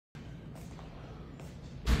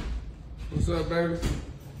What's up, baby?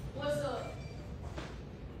 What's up?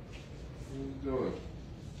 What you doing?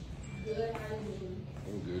 Good, how you doing?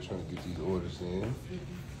 I'm good, trying to get these orders in.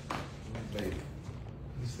 Baby,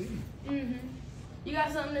 you see? You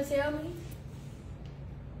got something to tell me?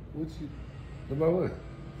 What you, about what?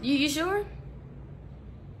 You sure?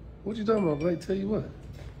 What you talking about, Blake? Tell you what?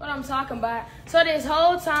 What I'm talking about. So this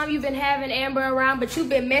whole time you've been having Amber around, but you've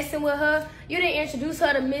been messing with her. You didn't introduce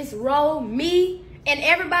her to Miss Rowe, me, and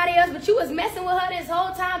everybody else, but you was messing with her this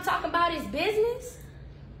whole time talking about his business?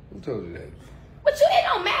 Who told you that? But it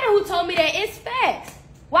don't matter who told me that. It's facts.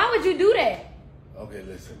 Why would you do that? Okay,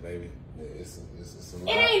 listen, baby. It's a lot.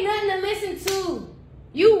 It ain't nothing to listen to.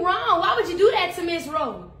 You wrong. Why would you do that to Miss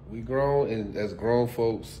Rowe? We grown, and as grown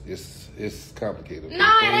folks, it's complicated.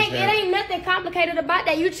 No, it ain't nothing complicated about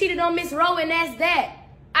that. You cheated on Miss Rowe, and that's that.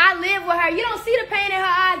 I live with her. You don't see the pain in her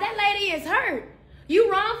eyes. That lady is hurt. You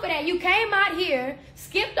wrong for that. You came out here,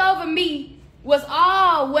 skipped over me, was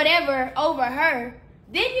all whatever over her.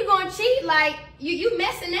 Then you gonna cheat like you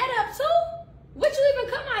messing that up too? What you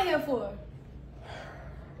even come out here for?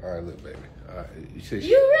 All right, look, baby.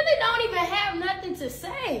 You really don't even have nothing to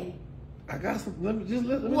say. I got some.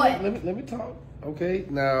 Let me talk. Okay,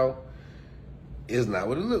 now it's not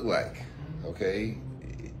what it looked like. Okay,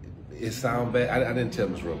 it sound bad. I didn't tell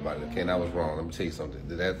Miss Rowe about it. Okay, and I was wrong. Let me tell you something.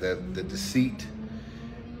 The deceit,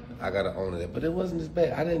 I gotta own it. But it wasn't as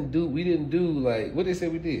bad. We didn't do like what they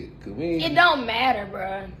said we did. Cause we ain't. It don't matter,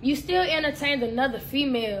 bro. You still entertained another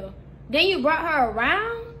female. Then you brought her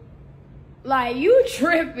around. Like you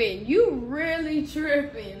tripping. You really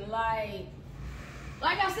tripping.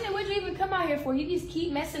 Like I said, what'd you even come out here for? You just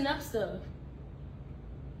keep messing up stuff.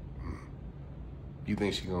 You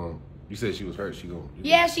think she gonna? You said she was hurt. She gonna?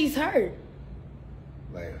 Yeah, she's hurt.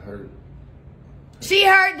 Like hurt. She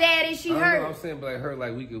hurt, Daddy. She hurt. I'm saying, but like hurt,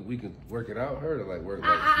 like we could work it out. Hurt, or like work it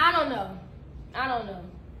out. I don't know. I don't know.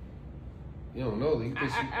 You don't know.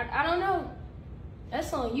 I don't know.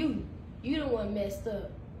 That's on you. You the one messed up.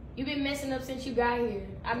 You've been messing up since you got here.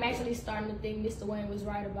 I'm actually starting to think Mr. Wayne was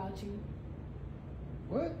right about you.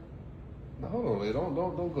 What? No, hold on, lady. Don't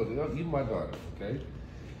go there. You my daughter, okay?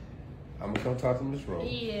 I'm gonna come talk to Miss Rowe.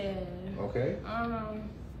 Yeah. Okay? I'm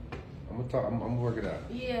gonna talk. I'm gonna work it out.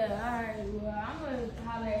 Yeah, alright. Well, I'm gonna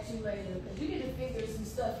holler at you later because you need to figure some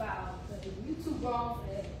stuff out. Cause you too grown for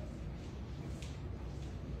that.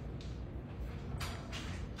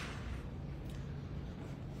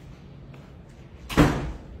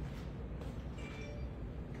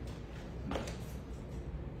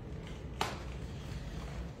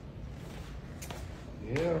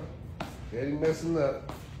 Yeah, Daddy messing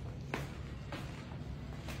up.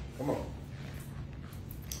 Come on.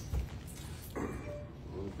 The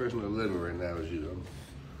only person that living right now is you.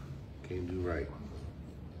 Can't do right.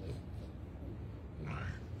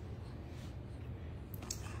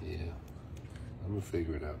 Yeah, I'm gonna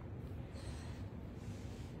figure it out.